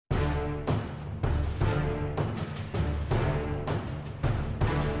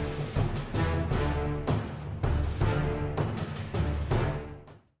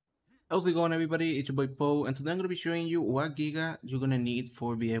How's it going, everybody? It's your boy Poe, and today I'm going to be showing you what Giga you're going to need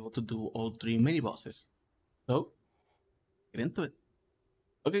for be able to do all three mini bosses. So, get into it.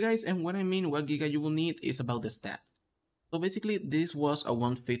 Okay, guys, and what I mean what Giga you will need is about the stats. So basically, this was a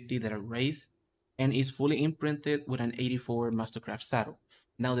 150 that I raised, and it's fully imprinted with an 84 Mastercraft saddle.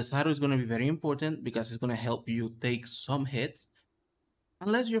 Now, the saddle is going to be very important because it's going to help you take some hits,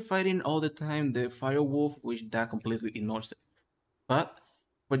 unless you're fighting all the time the Fire Wolf, which that completely ignores it. But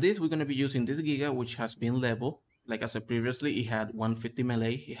for this, we're going to be using this Giga, which has been leveled. Like I said previously, it had 150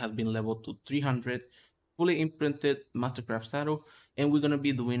 melee. It has been leveled to 300, fully imprinted Mastercraft saddle, and we're going to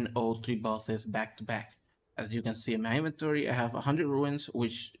be doing all three bosses back to back. As you can see in my inventory, I have 100 ruins,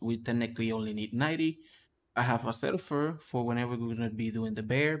 which we technically only need 90. I have a set of fur for whenever we're going to be doing the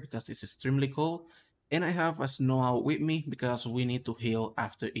bear because it's extremely cold. And I have a snow owl with me because we need to heal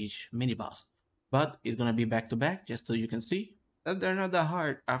after each mini boss. But it's going to be back to back, just so you can see that they're not that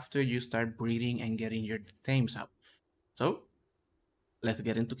hard after you start breeding and getting your tames up. So, let's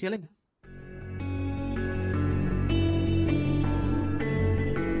get into killing.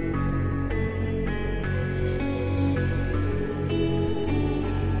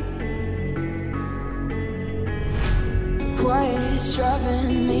 Quiet's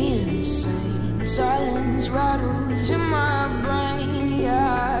driving me insane. Silence rattles in my brain.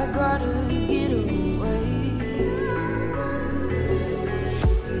 Yeah, I gotta get away.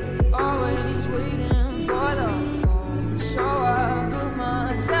 Always waiting for the phone, so I built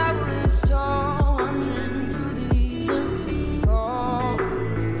my towers tall, wandering through these empty halls.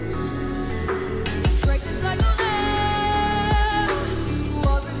 Breaks the cycle there,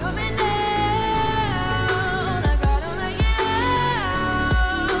 walls are coming down. I gotta make it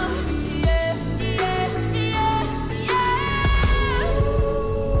out. Yeah, yeah, yeah, yeah.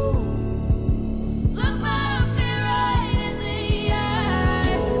 Look my fear right in the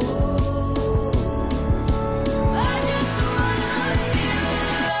eye. I just wanna feel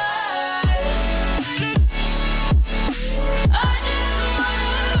alive. I just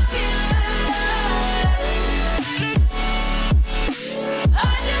wanna feel alive. I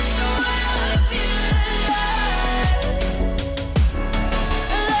just wanna feel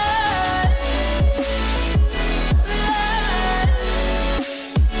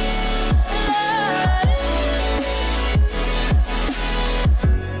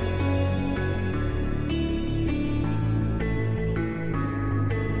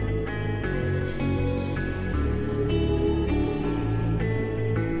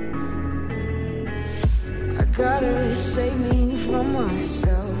I gotta save me from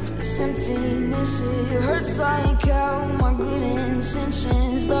myself. This emptiness, it hurts like hell. My good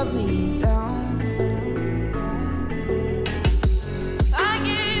intentions let me down. I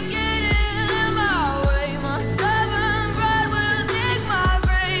keep getting in my way. My stubborn pride will dig my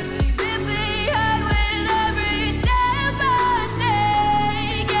grave. Leave it behind with every step I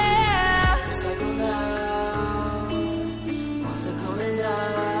take. Yeah, cycle down, walls are coming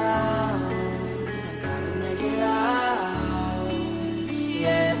down. I gotta make it out.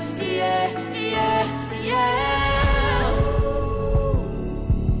 Yeah, yeah, yeah, yeah.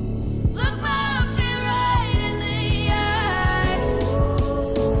 Look my fear right in the eye.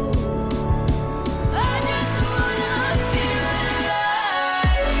 I just wanna feel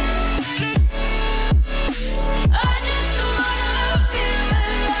alive. I just wanna feel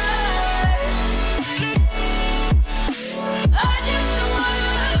alive. I just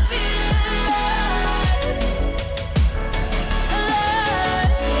wanna feel alive.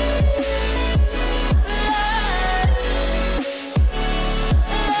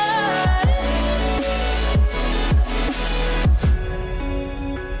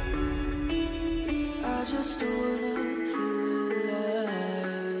 I just wanna feel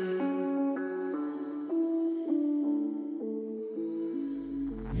alive.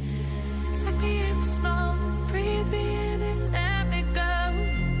 Suck me in small, breathe me in and let me go.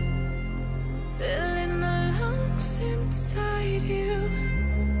 Filling the lungs inside you,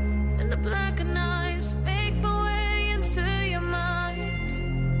 and the blackened eyes make my way into your mind.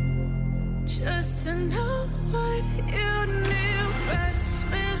 Just to know what you knew.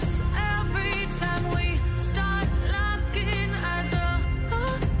 Restless every time we start locking eyes.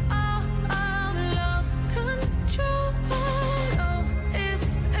 Lost control. Oh,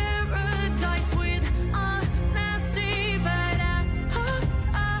 it's paradise with honesty, but I'm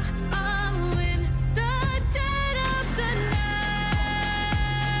in the dead of the night.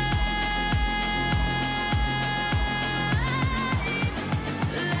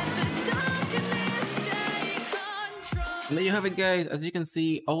 Let the darkness take control. And there you have it, guys. As you can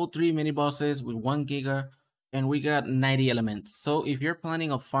see, all three mini bosses with 1 Giga and we got 90 elements. So if you're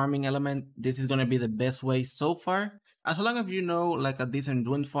planning a farming element, this is gonna be the best way so far. As long as you know like a decent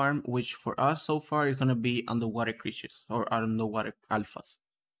wind farm, which for us so far is gonna be underwater creatures or underwater alphas.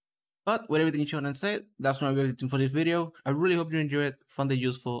 But with everything shown and said, that's gonna be everything for this video. I really hope you enjoyed it, found it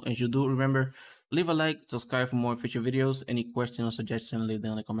useful, and if you do, remember, leave a like, subscribe for more future videos. Any questions or suggestions, leave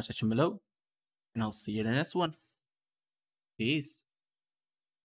them in the comment section below. And I'll see you in the next one. Peace.